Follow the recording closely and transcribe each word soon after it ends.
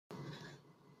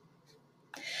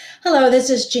Hello, this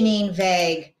is Janine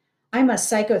Vague. I'm a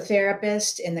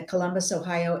psychotherapist in the Columbus,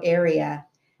 Ohio area.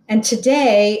 And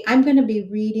today I'm going to be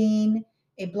reading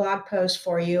a blog post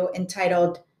for you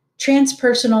entitled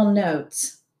Transpersonal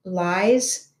Notes: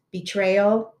 Lies,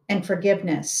 Betrayal, and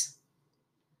Forgiveness.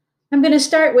 I'm going to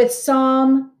start with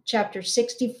Psalm chapter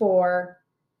 64,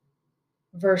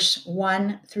 verse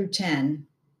 1 through 10.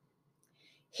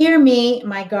 Hear me,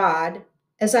 my God,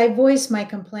 as I voice my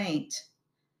complaint.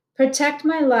 Protect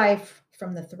my life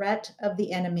from the threat of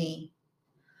the enemy.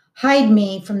 Hide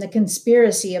me from the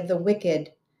conspiracy of the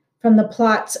wicked, from the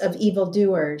plots of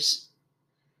evildoers.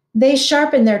 They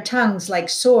sharpen their tongues like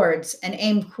swords and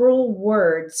aim cruel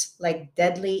words like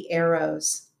deadly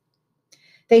arrows.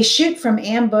 They shoot from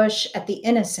ambush at the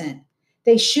innocent.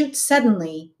 They shoot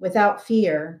suddenly without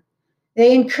fear.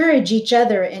 They encourage each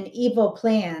other in evil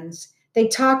plans. They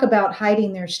talk about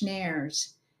hiding their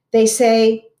snares. They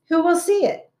say, "Who will see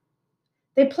it?"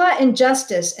 They plot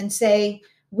injustice and say,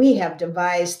 "We have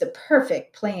devised the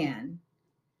perfect plan."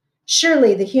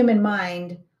 Surely the human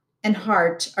mind and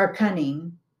heart are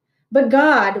cunning, but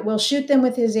God will shoot them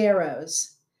with his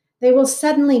arrows. They will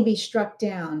suddenly be struck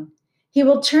down. He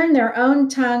will turn their own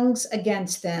tongues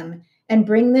against them and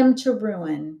bring them to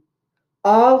ruin.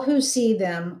 All who see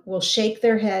them will shake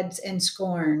their heads in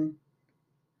scorn.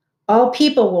 All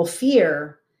people will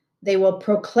fear. They will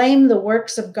proclaim the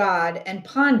works of God and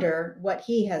ponder what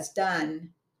he has done.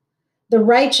 The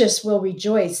righteous will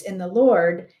rejoice in the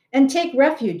Lord and take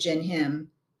refuge in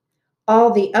him. All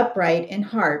the upright in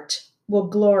heart will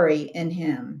glory in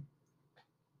him.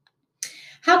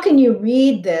 How can you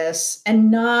read this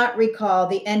and not recall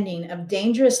the ending of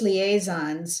Dangerous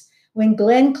Liaisons when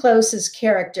Glenn Close's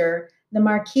character, the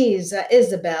Marquise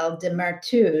Isabelle de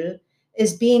Merteuil,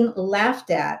 is being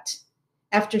laughed at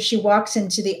after she walks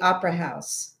into the opera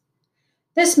house?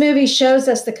 This movie shows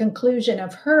us the conclusion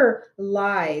of her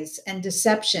lies and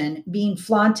deception being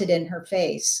flaunted in her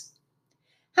face.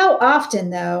 How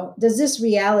often, though, does this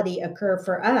reality occur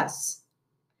for us?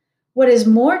 What is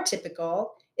more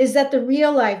typical is that the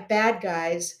real life bad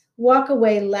guys walk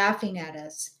away laughing at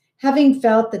us, having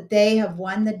felt that they have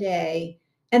won the day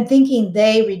and thinking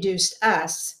they reduced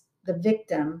us, the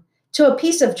victim, to a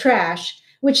piece of trash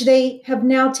which they have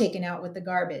now taken out with the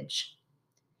garbage.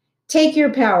 Take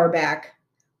your power back.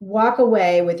 Walk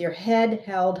away with your head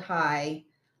held high.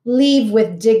 Leave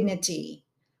with dignity.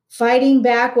 Fighting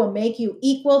back will make you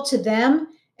equal to them,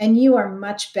 and you are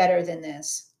much better than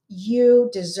this.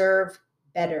 You deserve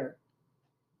better.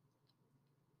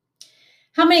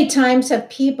 How many times have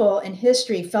people in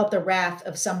history felt the wrath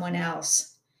of someone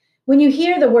else? When you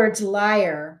hear the words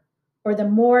liar, or the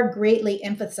more greatly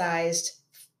emphasized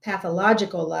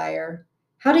pathological liar,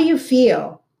 how do you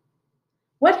feel?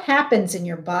 What happens in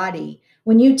your body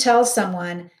when you tell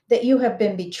someone that you have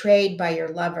been betrayed by your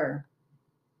lover?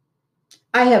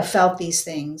 I have felt these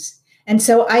things, and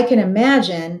so I can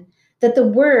imagine that the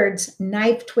words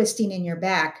knife twisting in your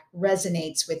back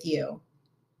resonates with you.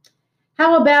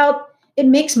 How about it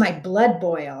makes my blood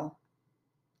boil?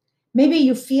 Maybe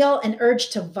you feel an urge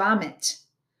to vomit,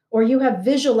 or you have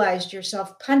visualized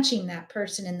yourself punching that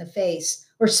person in the face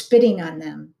or spitting on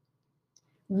them.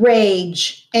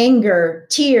 Rage, anger,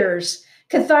 tears,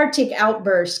 cathartic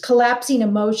outbursts, collapsing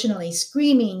emotionally,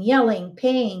 screaming, yelling,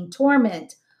 pain,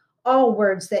 torment, all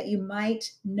words that you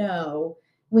might know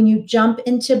when you jump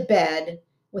into bed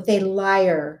with a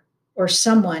liar or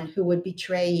someone who would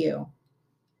betray you.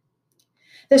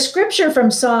 The scripture from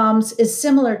Psalms is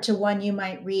similar to one you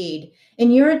might read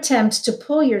in your attempts to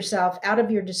pull yourself out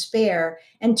of your despair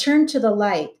and turn to the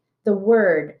light, the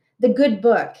word, the good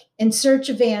book, in search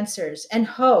of answers and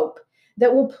hope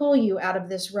that will pull you out of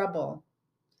this rubble.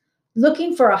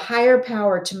 Looking for a higher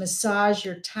power to massage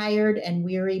your tired and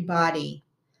weary body.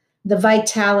 The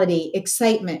vitality,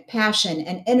 excitement, passion,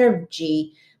 and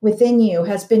energy within you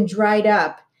has been dried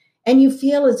up, and you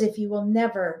feel as if you will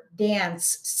never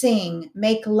dance, sing,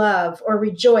 make love, or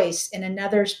rejoice in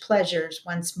another's pleasures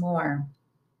once more.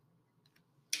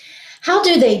 How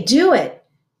do they do it?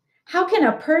 How can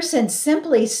a person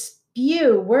simply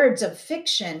spew words of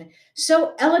fiction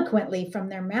so eloquently from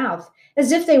their mouth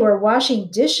as if they were washing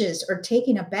dishes or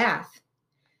taking a bath?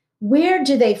 Where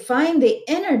do they find the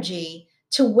energy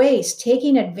to waste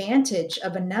taking advantage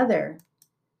of another?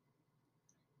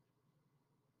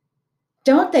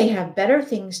 Don't they have better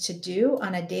things to do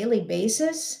on a daily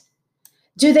basis?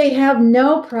 Do they have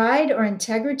no pride or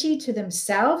integrity to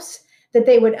themselves that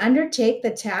they would undertake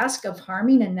the task of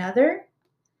harming another?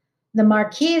 The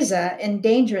Marquise in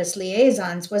Dangerous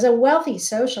Liaisons was a wealthy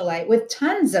socialite with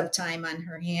tons of time on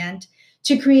her hand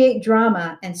to create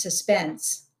drama and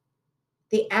suspense.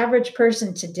 the average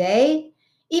person today,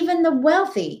 even the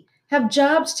wealthy, have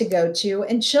jobs to go to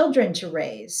and children to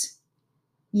raise.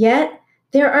 Yet,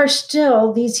 there are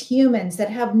still these humans that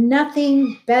have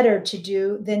nothing better to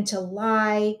do than to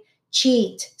lie,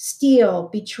 cheat, steal,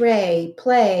 betray,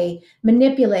 play,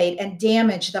 manipulate, and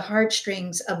damage the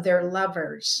heartstrings of their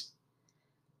lovers.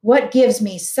 What gives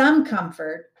me some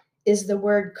comfort is the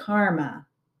word karma,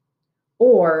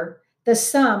 or the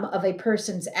sum of a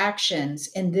person's actions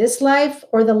in this life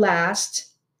or the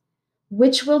last,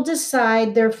 which will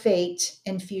decide their fate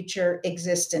in future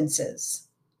existences.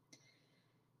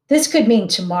 This could mean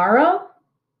tomorrow,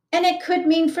 and it could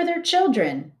mean for their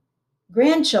children,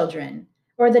 grandchildren,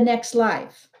 or the next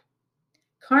life.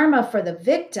 Karma for the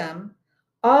victim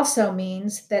also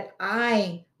means that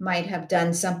I might have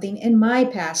done something in my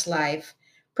past life,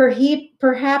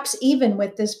 perhaps even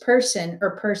with this person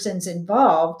or persons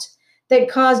involved, that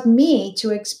caused me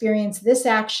to experience this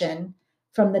action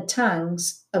from the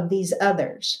tongues of these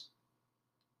others.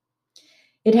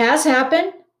 It has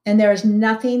happened, and there is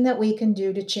nothing that we can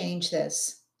do to change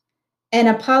this. An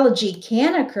apology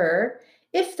can occur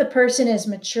if the person is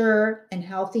mature and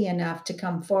healthy enough to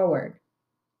come forward.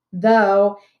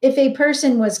 Though, if a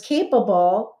person was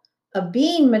capable of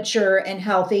being mature and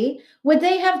healthy, would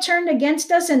they have turned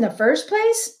against us in the first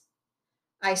place?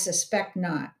 I suspect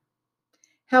not.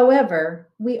 However,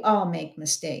 we all make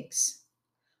mistakes.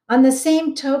 On the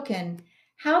same token,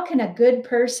 how can a good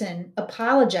person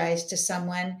apologize to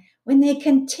someone when they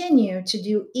continue to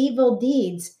do evil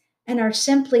deeds and are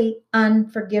simply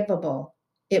unforgivable,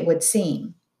 it would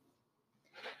seem?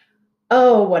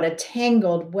 Oh, what a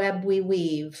tangled web we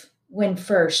weave when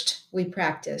first we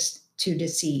practice to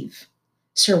deceive.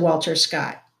 Sir Walter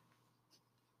Scott.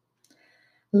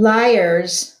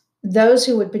 Liars, those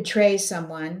who would betray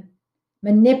someone,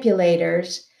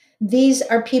 manipulators, these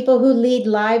are people who lead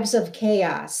lives of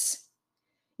chaos.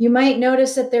 You might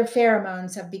notice that their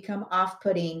pheromones have become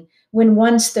off-putting when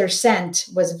once their scent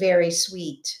was very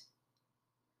sweet.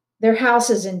 Their house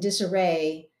is in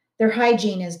disarray, their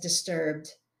hygiene is disturbed.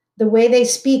 The way they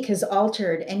speak has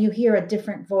altered, and you hear a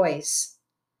different voice.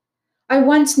 I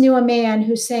once knew a man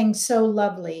who sang so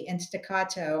lovely in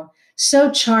staccato, so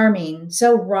charming,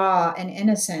 so raw and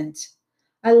innocent.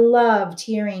 I loved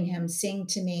hearing him sing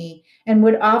to me and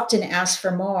would often ask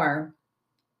for more.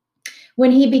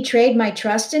 When he betrayed my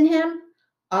trust in him,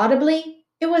 audibly,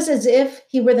 it was as if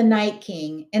he were the Night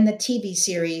King in the TV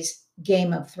series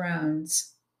Game of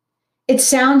Thrones. It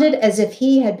sounded as if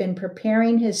he had been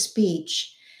preparing his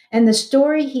speech, and the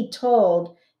story he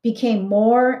told became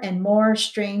more and more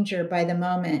stranger by the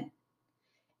moment.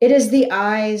 It is the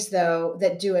eyes, though,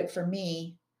 that do it for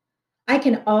me. I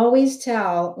can always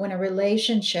tell when a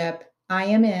relationship I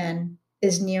am in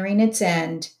is nearing its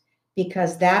end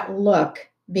because that look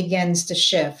begins to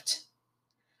shift.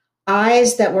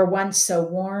 Eyes that were once so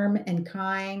warm and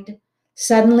kind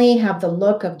suddenly have the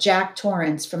look of Jack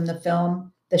Torrance from the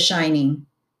film The Shining.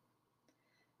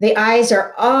 The eyes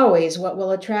are always what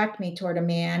will attract me toward a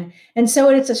man, and so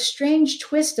it's a strange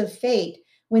twist of fate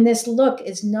when this look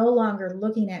is no longer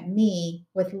looking at me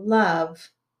with love,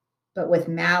 but with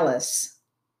malice.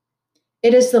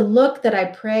 It is the look that I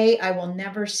pray I will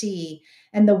never see,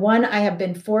 and the one I have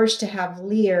been forced to have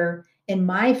leer in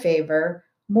my favor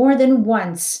more than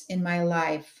once in my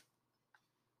life.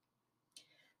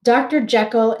 Dr.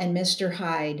 Jekyll and Mr.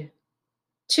 Hyde,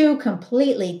 two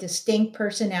completely distinct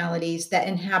personalities that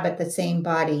inhabit the same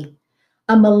body.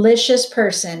 A malicious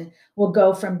person will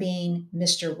go from being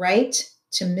Mr. Right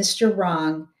to Mr.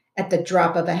 Wrong at the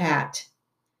drop of a hat.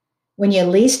 When you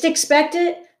least expect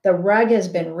it, the rug has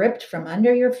been ripped from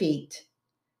under your feet.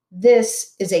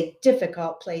 This is a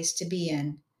difficult place to be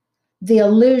in. The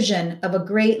illusion of a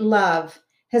great love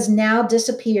has now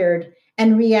disappeared,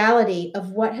 and reality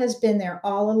of what has been there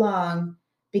all along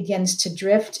begins to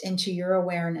drift into your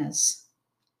awareness.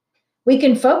 We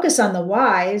can focus on the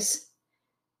whys,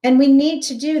 and we need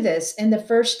to do this in the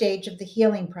first stage of the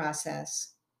healing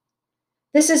process.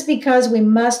 This is because we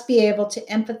must be able to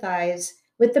empathize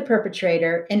with the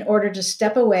perpetrator in order to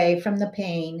step away from the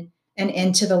pain and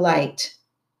into the light.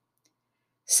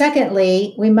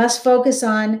 Secondly, we must focus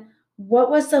on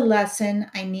what was the lesson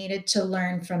I needed to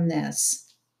learn from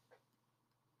this.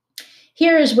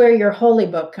 Here is where your holy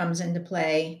book comes into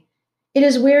play. It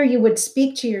is where you would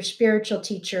speak to your spiritual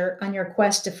teacher on your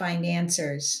quest to find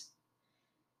answers.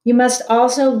 You must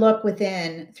also look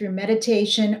within through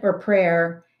meditation or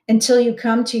prayer until you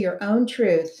come to your own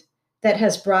truth that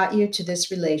has brought you to this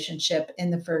relationship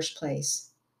in the first place.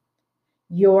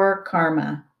 Your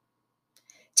karma.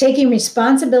 Taking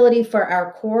responsibility for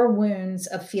our core wounds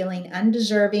of feeling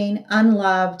undeserving,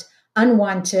 unloved,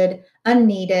 unwanted,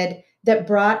 unneeded, that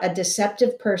brought a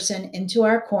deceptive person into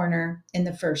our corner in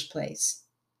the first place.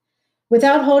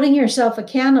 Without holding yourself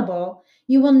accountable,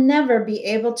 you will never be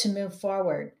able to move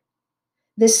forward.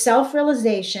 This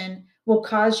self-realization will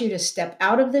cause you to step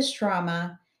out of this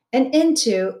trauma and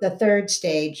into the third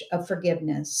stage of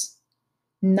forgiveness.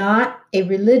 Not a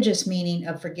religious meaning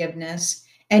of forgiveness,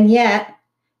 and yet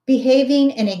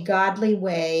behaving in a godly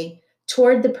way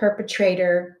toward the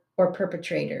perpetrator or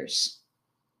perpetrators,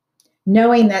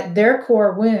 knowing that their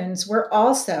core wounds were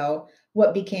also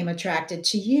what became attracted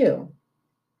to you,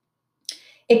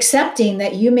 accepting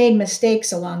that you made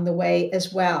mistakes along the way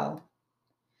as well,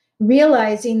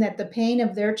 realizing that the pain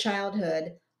of their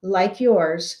childhood, like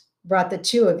yours, brought the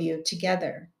two of you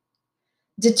together,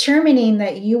 determining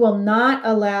that you will not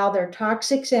allow their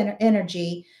toxic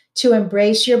energy to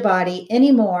embrace your body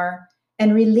anymore,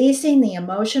 and releasing the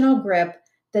emotional grip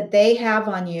that they have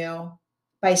on you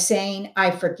by saying,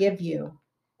 I forgive you,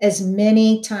 as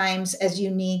many times as you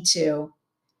need to,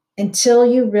 until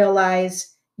you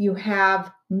realize you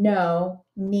have no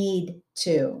need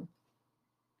to.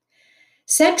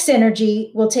 Sex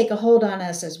energy will take a hold on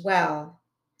us as well.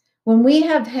 When we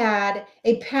have had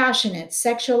a passionate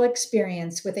sexual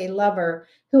experience with a lover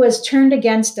who has turned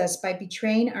against us by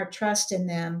betraying our trust in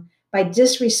them, by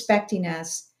disrespecting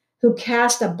us, who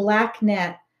cast a black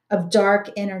net of dark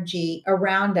energy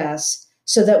around us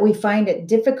so that we find it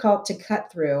difficult to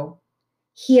cut through,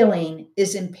 healing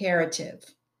is imperative.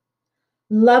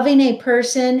 Loving a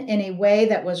person in a way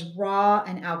that was raw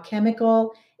and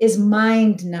alchemical is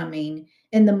mind-numbing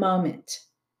in the moment,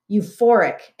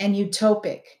 euphoric and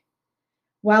utopic.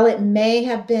 While it may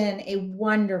have been a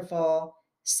wonderful,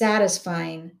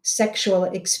 satisfying sexual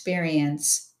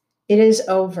experience, it is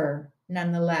over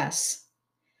nonetheless.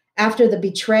 After the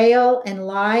betrayal and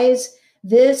lies,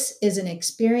 this is an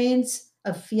experience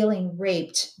of feeling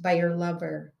raped by your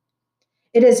lover.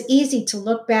 It is easy to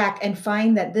look back and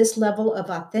find that this level of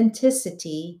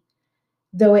authenticity,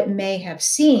 though it may have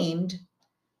seemed,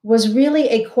 was really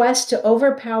a quest to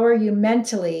overpower you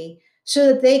mentally so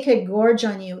that they could gorge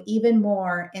on you even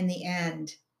more in the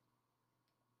end.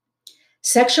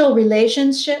 Sexual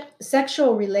relations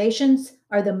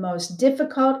are the most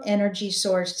difficult energy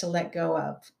source to let go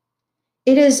of.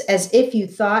 It is as if you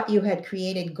thought you had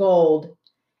created gold,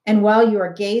 and while you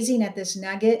are gazing at this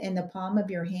nugget in the palm of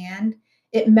your hand,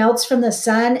 it melts from the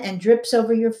sun and drips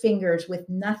over your fingers with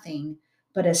nothing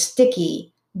but a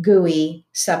sticky, gooey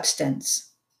substance.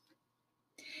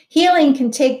 Healing can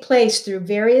take place through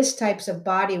various types of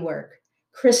body work,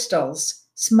 crystals,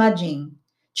 smudging,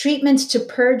 treatments to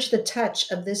purge the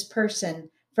touch of this person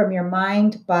from your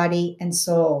mind, body, and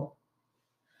soul.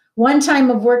 One time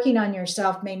of working on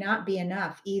yourself may not be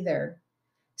enough either.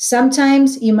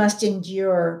 Sometimes you must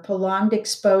endure prolonged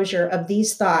exposure of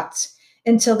these thoughts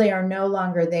until they are no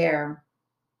longer there.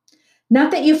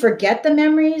 Not that you forget the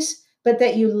memories, but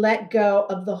that you let go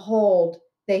of the hold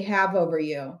they have over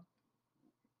you.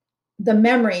 The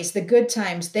memories, the good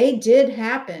times, they did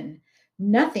happen.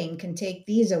 Nothing can take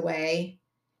these away.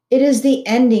 It is the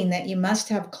ending that you must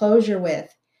have closure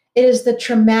with. It is the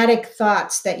traumatic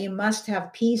thoughts that you must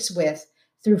have peace with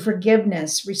through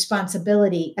forgiveness,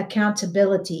 responsibility,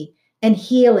 accountability, and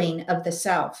healing of the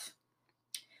self.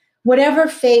 Whatever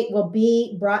fate will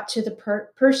be brought to the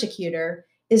persecutor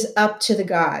is up to the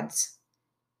gods.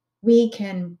 We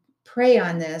can pray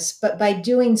on this, but by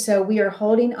doing so, we are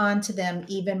holding on to them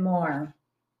even more.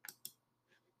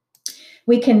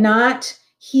 We cannot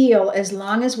heal as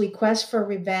long as we quest for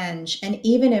revenge, and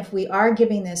even if we are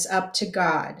giving this up to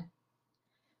God.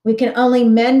 We can only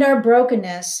mend our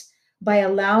brokenness by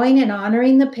allowing and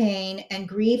honoring the pain and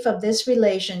grief of this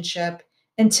relationship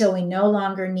until we no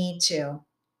longer need to.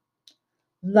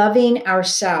 Loving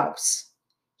ourselves,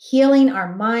 healing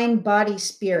our mind, body,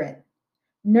 spirit,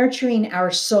 nurturing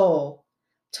our soul,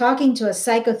 talking to a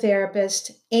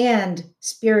psychotherapist and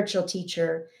spiritual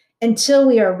teacher until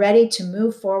we are ready to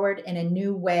move forward in a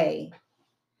new way.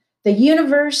 The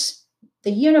universe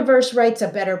writes a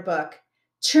better book.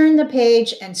 Turn the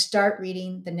page and start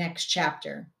reading the next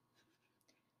chapter.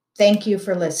 Thank you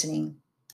for listening.